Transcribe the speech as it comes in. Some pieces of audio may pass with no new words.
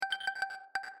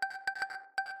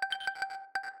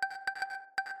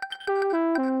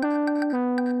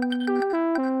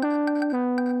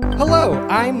Hello,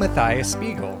 I'm Matthias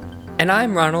Spiegel. And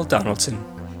I'm Ronald Donaldson.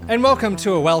 And welcome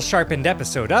to a well-sharpened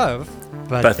episode of...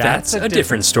 But That's a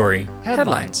Different Story.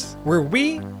 Headlines, where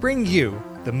we bring you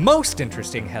the most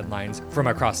interesting headlines from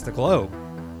across the globe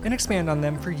and expand on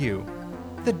them for you,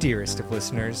 the dearest of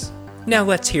listeners. Now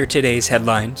let's hear today's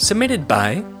headline, submitted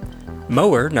by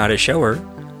Mower Not a Shower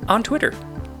on Twitter.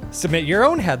 Submit your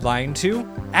own headline to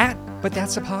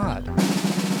 @ButThat'sAPod.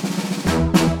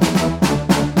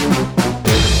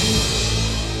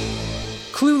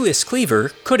 Clueless Cleaver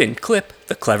couldn't clip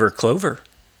the clever clover.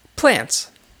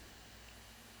 Plants.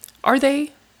 Are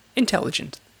they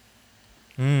intelligent?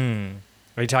 Are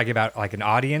you talking about like an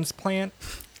audience plant?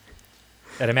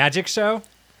 At a magic show?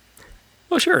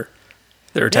 Well, sure.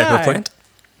 They're a type of plant.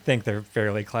 I think they're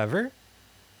fairly clever.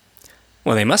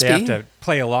 Well, they must They be. have to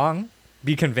play along,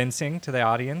 be convincing to the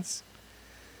audience.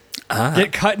 Ah.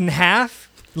 Get cut in half,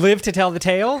 live to tell the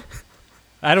tale.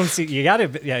 I don't see, you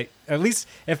gotta, yeah, at least,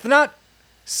 if not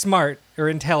smart or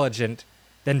intelligent,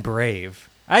 then brave.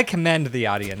 I commend the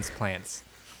audience plants.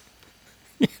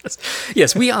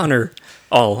 Yes, we honor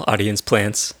all audience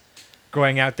plants.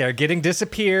 Going out there, getting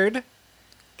disappeared,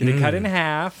 getting cut in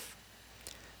half,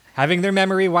 having their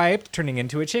memory wiped, turning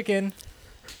into a chicken.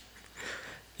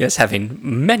 Yes, having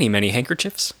many, many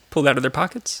handkerchiefs pulled out of their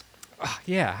pockets.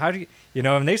 Yeah, how do you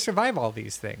know, and they survive all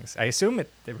these things. I assume it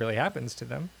really happens to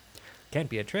them. Can't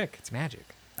be a trick, it's magic.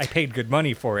 I paid good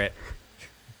money for it.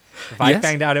 If I Yes.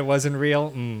 found out it wasn't real,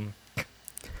 And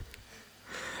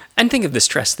think of the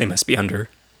stress they must be under.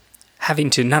 Having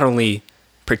to not only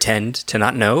pretend to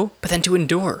not know, but then to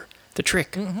endure the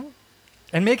trick.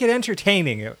 and make it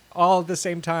entertaining all at the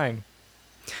same time.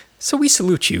 So we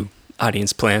salute you,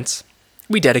 audience plants.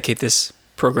 We dedicate this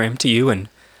program to you, and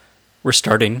we're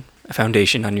starting a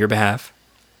foundation on your behalf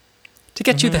to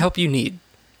get you the help you need.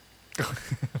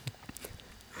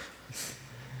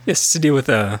 Yes, to deal with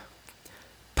a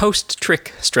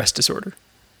post-trick stress disorder.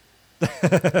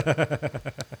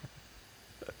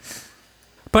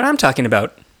 But I'm talking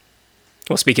about,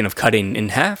 well, speaking of cutting in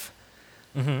half,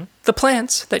 the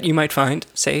plants that you might find,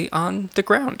 say, on the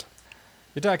ground.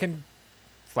 You're talking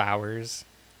flowers,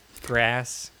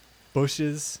 grass,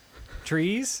 bushes,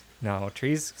 trees? No,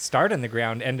 trees start in the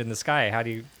ground, end in the sky.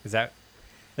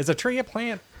 Is a tree a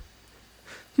plant?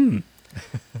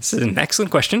 This is an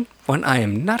excellent question, one I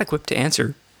am not equipped to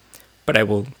answer, but I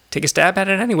will take a stab at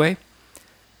it anyway,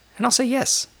 and I'll say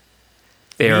yes.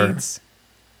 They Weeds. are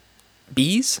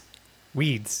bees?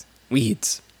 Weeds.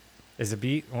 Weeds. Is a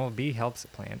bee? Well, a bee helps a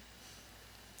plant.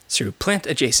 So plant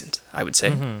adjacent, I would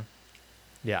say.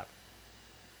 Yeah.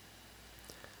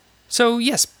 So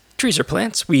yes, trees are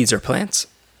plants, weeds are plants.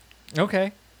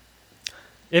 Okay.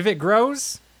 If it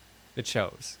grows, it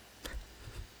shows.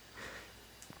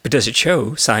 But does it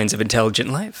show signs of intelligent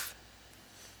life?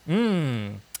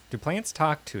 Do plants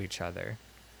talk to each other?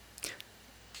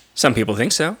 Some people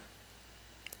think so.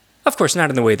 Of course, not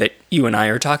in the way that you and I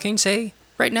are talking, say,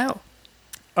 right now.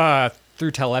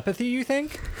 Through telepathy, you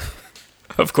think?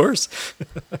 Of course.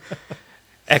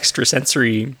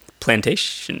 Extrasensory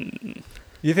plantation.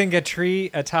 You think a tree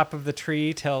atop of the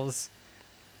tree tells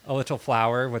a little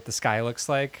flower what the sky looks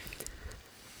like?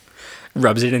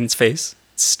 Rubs it in its face.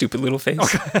 Stupid little face.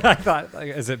 I thought,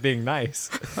 like, as it being nice,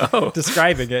 Oh,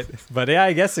 describing it. But yeah,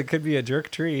 I guess it could be a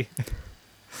jerk tree.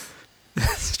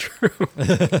 that's true.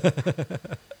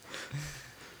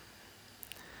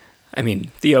 I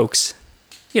mean, the oaks,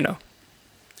 you know,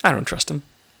 I don't trust them.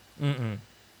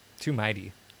 Too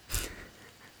mighty.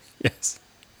 Yes.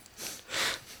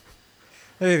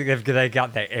 I think they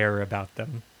got that air about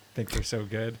them. I think they're so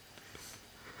good.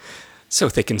 So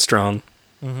thick and strong.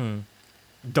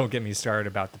 Don't get me started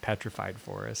about the petrified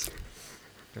forest.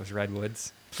 Those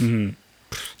redwoods.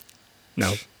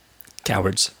 No.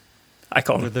 Cowards. I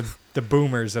call They're them. the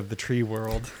boomers of the tree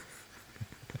world.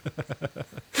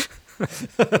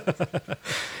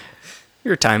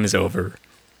 Your time is over.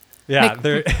 Yeah,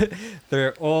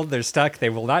 they're old, they're stuck, they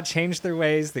will not change their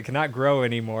ways, they cannot grow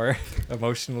anymore,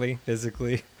 emotionally,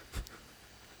 physically.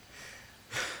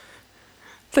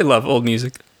 They love old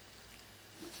music.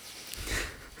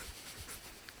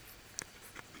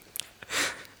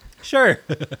 Sure.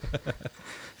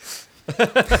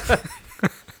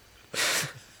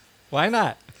 Why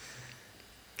not?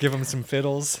 Give them some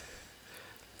fiddles.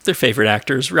 Their favorite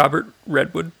actors, Robert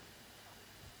Redwood.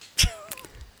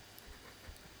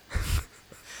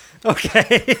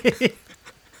 Okay.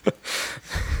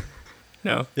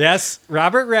 No. Yes,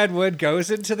 Robert Redwood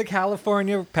goes into the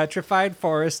California petrified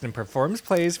forest and performs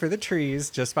plays for the trees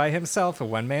just by himself, a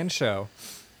one-man show.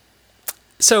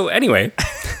 So anyway,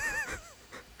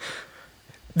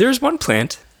 there's one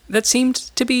plant that seemed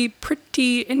to be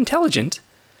pretty intelligent.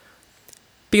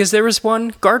 Because there was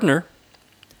one gardener.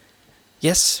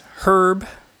 Yes, Herb.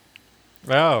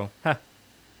 Oh, huh.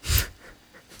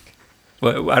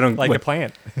 Well, I don't Like what- a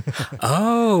plant.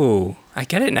 Oh, I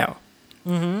get it now.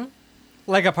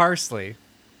 Like a parsley.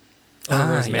 Or Ah,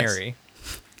 rosemary.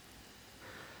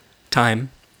 Thyme.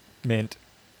 Mint.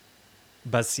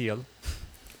 Basil.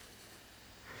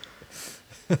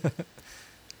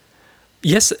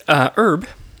 Yes, Herb,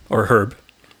 or Herb,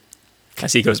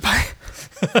 as he goes by,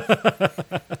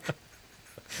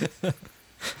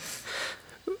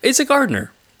 is a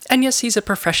gardener. And yes, he's a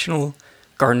professional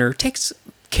gardener, takes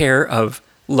care of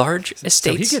large So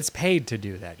estates. he gets paid to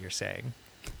do that, you're saying.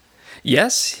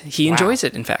 Yes, he Wow. enjoys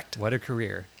it, in fact. What a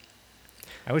career.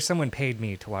 I wish someone paid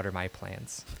me to water my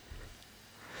plants.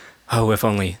 Oh, if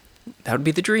only. That would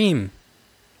be the dream.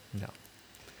 No.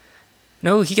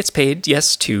 No, he gets paid,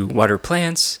 yes, to water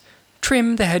plants,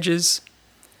 trim the hedges,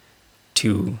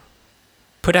 to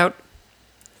put out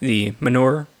the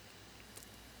manure,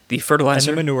 the And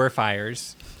fertilizer. the manure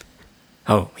fires.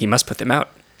 Oh, he must put them out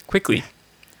quickly.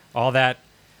 All that,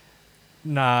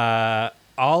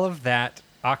 all of that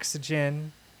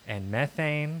oxygen and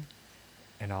methane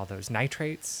and all those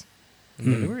nitrates.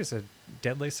 Manure is a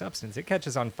deadly substance. It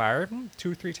catches on fire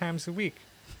 2 or 3 times a week.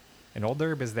 And old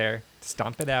Herb is there to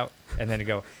stomp it out and then to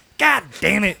go, God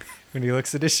damn it, when he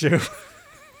looks at his shoe.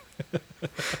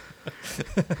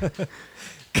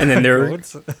 And then there,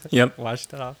 yep,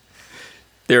 Washed it off.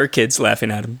 there are kids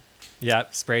laughing at him. Yeah,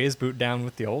 spray his boot down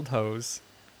with the old hose.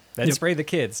 Then Yep. spray the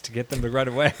kids to get them to run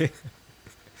away.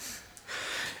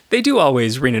 They do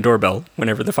always ring a doorbell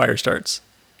whenever the fire starts.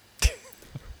 It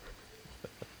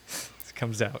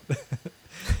comes out.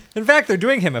 In fact, they're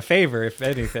doing him a favor, if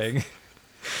anything.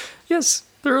 Yes,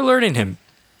 they're alerting him.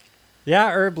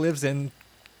 Yeah, Herb lives in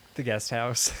the guest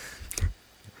house.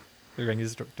 They ring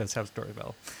his guest house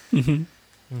doorbell.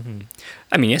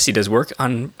 I mean, yes, he does work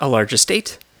on a large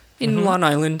estate in Long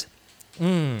Island.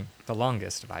 The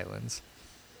longest of islands.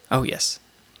 Oh, yes.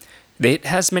 It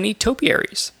has many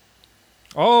topiaries.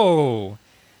 Oh,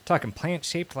 talking plant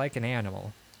shaped like an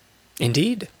animal.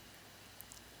 Indeed.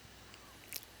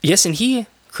 Yes, and he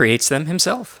creates them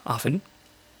himself, often.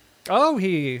 Oh,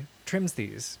 he trims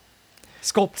these,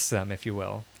 sculpts them, if you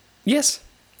will. Yes,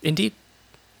 indeed.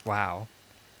 Wow.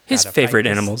 His Got a favorite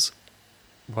ficus. animals.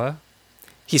 What?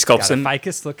 He sculpts Got a them.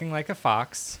 ficus looking like a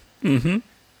fox. Mm-hmm.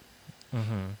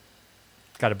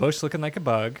 Got a bush looking like a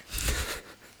bug.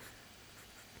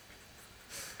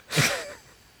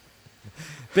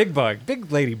 Big bug,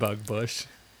 big ladybug bush.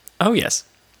 Oh, yes.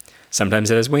 Sometimes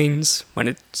it has wings when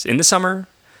it's in the summer.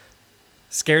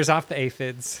 Scares off the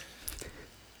aphids.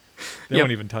 They Yep.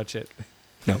 won't even touch it.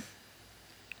 No.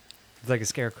 It's like a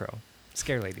scarecrow.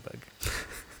 Scare ladybug.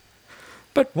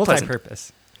 But pleasant.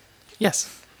 Multi-purpose.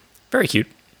 Yes. Very cute.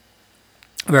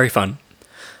 Very fun.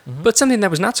 But something that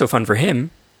was not so fun for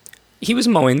him, he was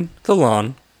mowing the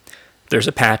lawn. There's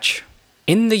a patch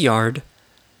in the yard,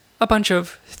 a bunch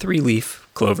of 3-leaf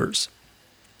clovers.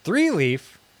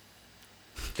 3-leaf.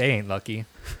 They ain't lucky.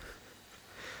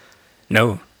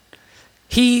 No.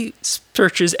 He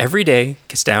searches every day,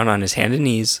 gets down on his hand and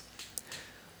knees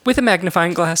with a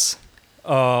magnifying glass.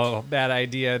 Oh, bad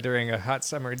idea during a hot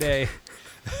summer day.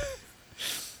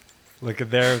 Look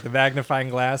at there with the magnifying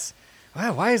glass.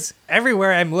 Wow, why is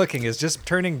everywhere I'm looking is just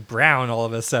turning brown all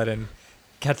of a sudden,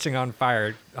 catching on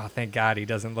fire? Oh, thank God he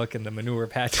doesn't look in the manure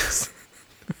patches.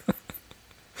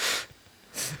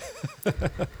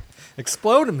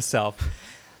 Explode himself.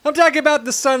 I'm talking about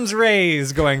the sun's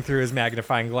rays going through his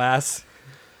magnifying glass,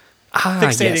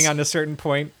 fixating yes. on a certain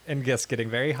point and just getting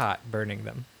very hot, burning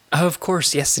them. Of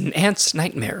course, yes, an ant's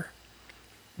nightmare.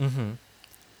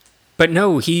 But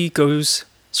no, he goes,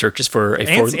 searches for a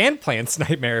Ants and plants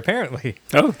nightmare, apparently.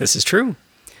 Oh, this is true.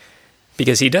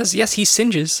 Because he does, yes, he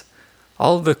singes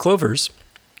all the clovers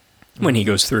when he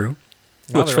goes through.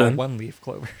 Now Looks they're for all them. one-leaf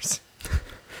clovers.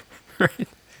 Right.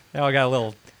 They all got a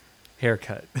little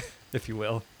haircut, if you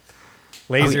will.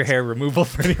 Laser yes. hair removal,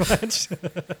 pretty much.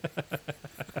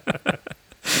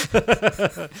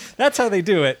 That's how they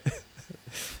do it.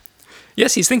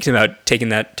 Yes, he's thinking about taking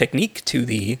that technique to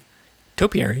the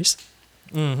topiaries.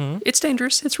 It's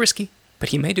dangerous, it's risky, but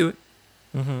he may do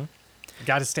it.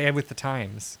 Got to stay with the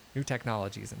times, new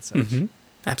technologies and such.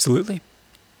 Absolutely.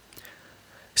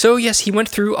 So, yes, he went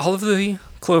through all of the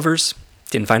clovers,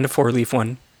 didn't find a 4-leaf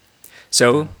one.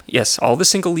 So, yes, all the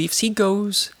single leaves, he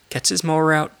goes, gets his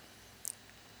mower out,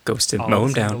 goes to All mow the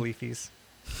him down. single leafies.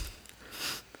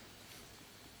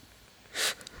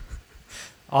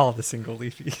 All of the single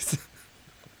leafies.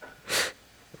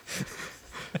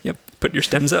 Yep, put your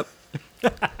stems up.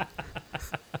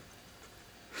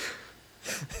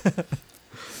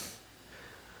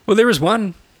 Well, there was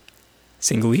one,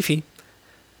 single leafy,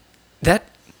 that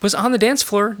was on the dance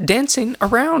floor dancing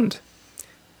around.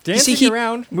 Dancing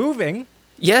around, moving.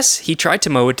 Yes, he tried to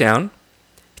mow it down.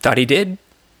 Thought he did.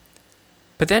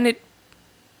 But then it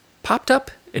popped up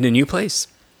in a new place.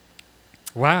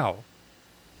 Wow.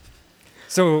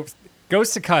 So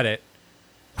goes to cut it,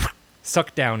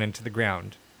 sucked down into the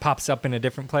ground, pops up in a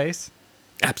different place.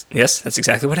 Yes, that's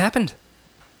exactly what happened.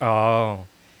 Oh.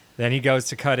 Then he goes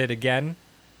to cut it again.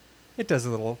 It does a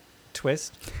little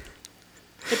twist.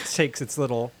 It takes its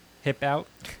little hip out.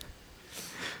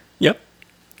 Yep.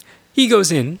 He goes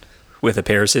in with a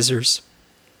pair of scissors.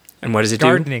 And what does it do?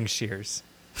 Gardening shears.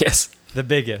 Yes. The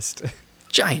biggest.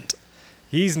 Giant.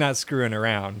 He's not screwing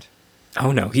around.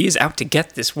 Oh no, he is out to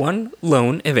get this one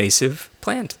lone evasive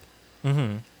plant.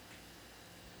 Mm-hmm.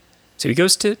 So he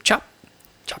goes to chop.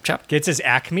 Chop, chop. Gets his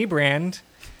Acme brand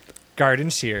garden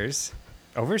shears.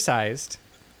 Oversized.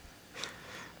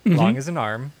 Long as an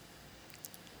arm.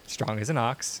 Strong as an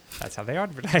ox. That's how they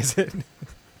advertise it.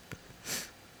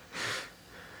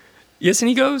 Yes, and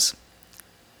he goes.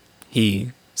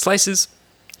 He slices.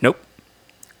 Nope.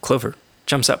 Clover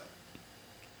jumps up.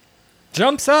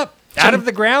 Jumps up out of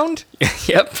the ground.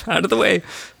 Yep, out of the way.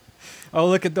 Oh,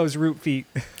 look at those root feet.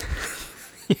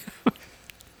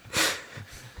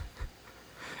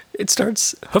 It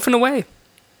starts hoofing away.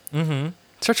 Mm-hmm.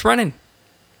 Starts running.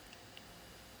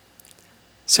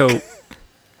 So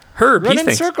Herb, he Running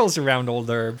thinks, circles around old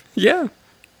Herb. yeah.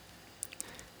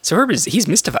 So Herb he's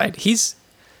mystified. He's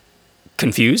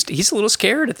confused. He's a little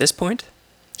scared at this point.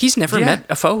 He's never Yeah. met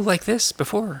a foe like this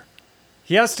before.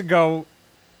 He has to go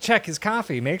check his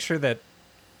coffee, make sure that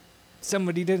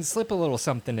somebody didn't slip a little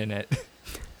something in it.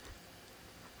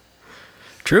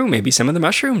 True, maybe some of the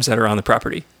mushrooms that are on the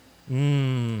property.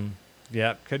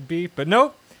 Yep, could be. But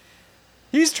nope.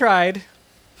 He's tried.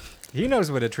 He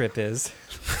knows what a trip is.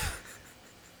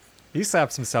 He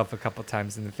slaps himself a couple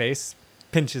times in the face,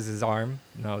 pinches his arm.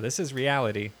 No, this is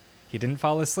reality. He didn't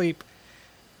fall asleep,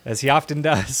 as he often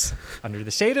does, under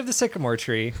the shade of the sycamore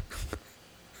tree.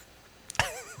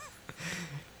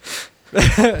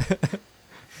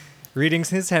 Reading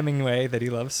his Hemingway that he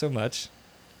loves so much.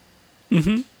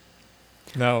 Mm-hmm.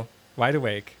 No, wide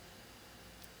awake.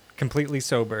 Completely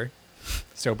sober.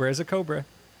 Sober as a cobra.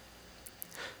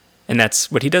 And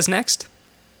that's what he does next.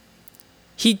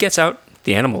 He gets out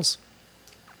the animals.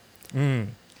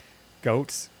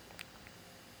 Goats.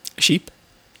 Sheep.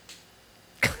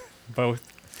 Both.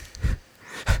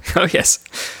 Oh, yes.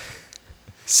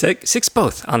 Six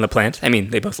both on the plant. I mean,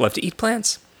 they both love to eat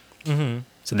plants. Mm-hmm.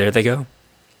 So there they go.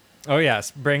 Oh,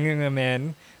 yes. Bringing them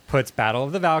in. Puts Battle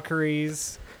of the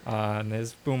Valkyries on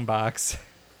his boombox.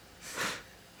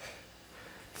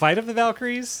 Flight of the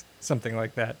Valkyries? Something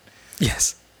like that.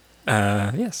 Yes.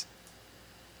 Yes.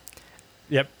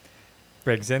 Yep.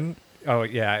 Brings in. Oh,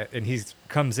 yeah. And he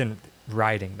comes in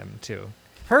riding them, too.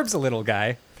 Herb's a little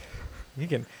guy. He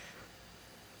can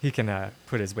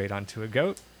put his weight onto a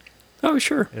goat. Oh,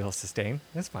 sure. It'll sustain.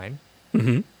 That's fine.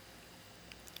 Mm-hmm.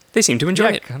 They seem to enjoy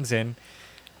Yeah, it. comes in.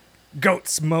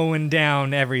 Goats mowing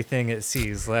down everything it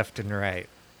sees left and right.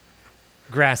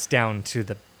 Grass down to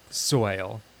the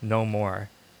soil. No more.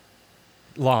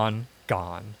 Lawn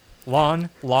gone. Lawn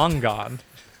long gone.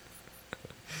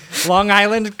 Long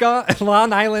Island gone.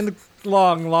 Long Island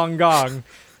long gone.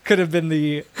 Could have been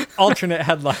the alternate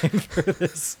headline for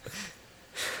this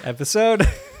episode.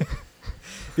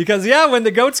 Because, yeah, when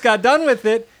the goats got done with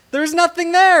it, there's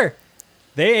nothing there.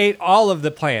 They ate all of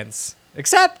the plants,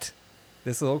 except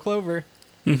this little clover.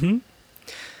 Mm-hmm.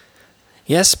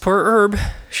 Yes, poor Herb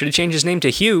should have changed his name to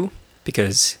Hugh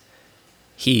because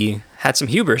he had some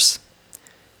hubris.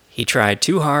 He tried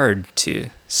too hard to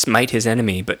smite his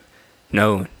enemy, but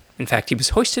no. In fact, he was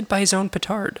hoisted by his own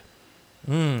petard.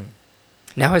 Now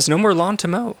has no more lawn to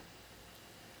mow.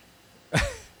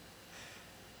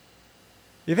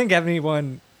 You think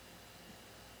anyone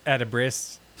at a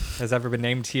bris has ever been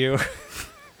named Hugh?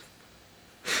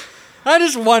 I'm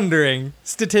just wondering,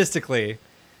 statistically,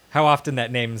 how often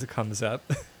that name comes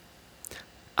up.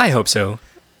 I hope so.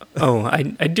 Oh, I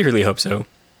dearly hope so.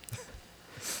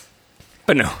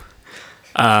 But no.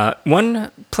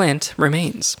 One plant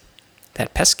remains.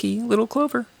 That pesky little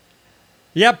clover.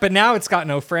 Yep, but now it's got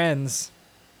no friends.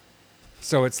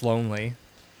 So it's lonely.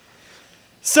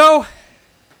 So,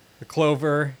 the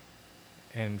clover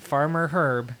and Farmer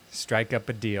Herb strike up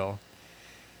a deal.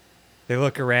 They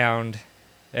look around,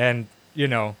 and, you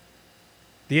know,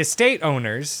 the estate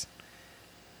owners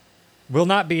will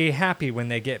not be happy when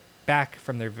they get back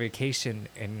from their vacation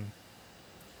in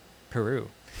Peru.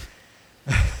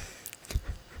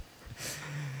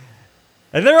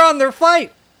 And they're on their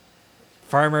flight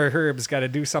Farmer Herb's got to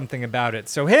do something about it.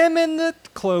 So him and the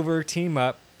clover team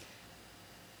up.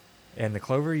 And the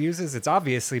clover uses its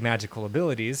obviously magical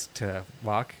abilities to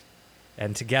walk.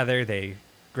 And together they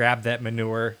grab that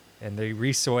manure and they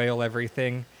resoil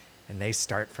everything. And they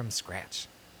start from scratch.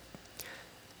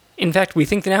 In fact, we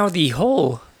think now the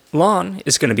whole lawn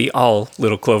is going to be all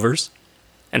little clovers.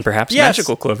 And perhaps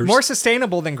magical clovers. More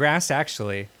sustainable than grass,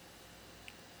 actually.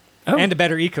 Oh. And a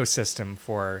better ecosystem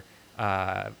for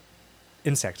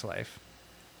insect life.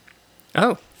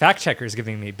 Oh. Fact checkers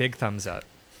giving me big thumbs up.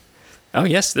 Oh,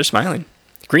 yes, they're smiling.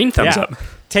 Green thumbs up.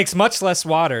 Takes much less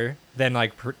water than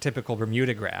like typical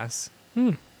Bermuda grass.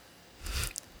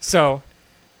 So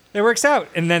it works out.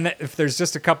 And then if there's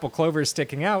just a couple clovers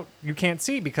sticking out, you can't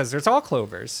see because there's all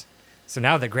clovers. So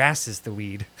now the grass is the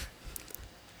weed.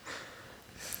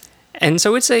 And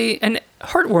so it's an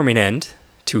heartwarming end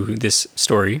to this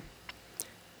story.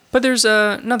 But there's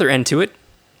another end to it.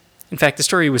 In fact, the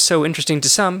story was so interesting to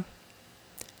some,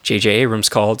 J.J. Abrams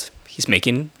called, he's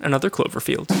making another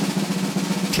Cloverfield.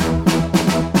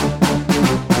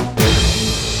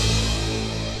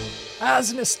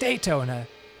 As an estate owner,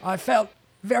 I felt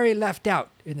very left out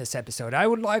in this episode. I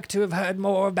would like to have heard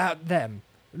more about them,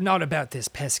 not about this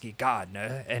pesky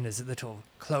gardener and his little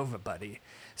clover buddy.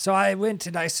 So I went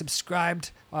and I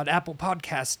subscribed on Apple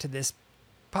Podcasts to this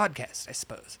podcast, I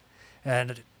suppose.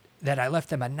 And then I left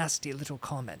them a nasty little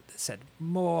comment that said,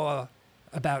 more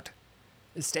about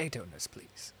estate owners,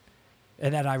 please.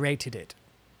 And then I rated it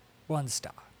 1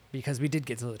 star, because we did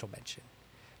get a little mention.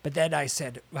 But then I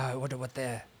said, I wonder what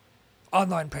their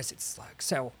online presence is like.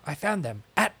 So I found them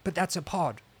at But That's a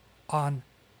Pod on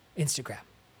Instagram.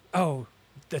 Oh,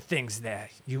 the things there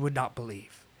you would not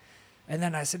believe. And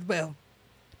then I said, well,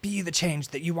 be the change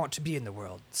that you want to be in the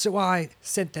world. So I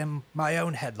sent them my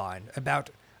own headline about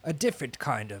a different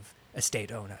kind of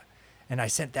estate owner. And I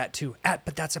sent that to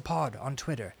But That's a Pod on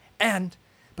Twitter. And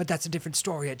But That's a Different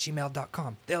Story at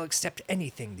gmail.com. They'll accept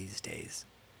anything these days.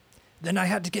 Then I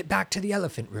had to get back to the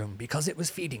elephant room because it was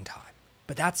feeding time.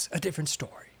 But that's a different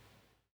story.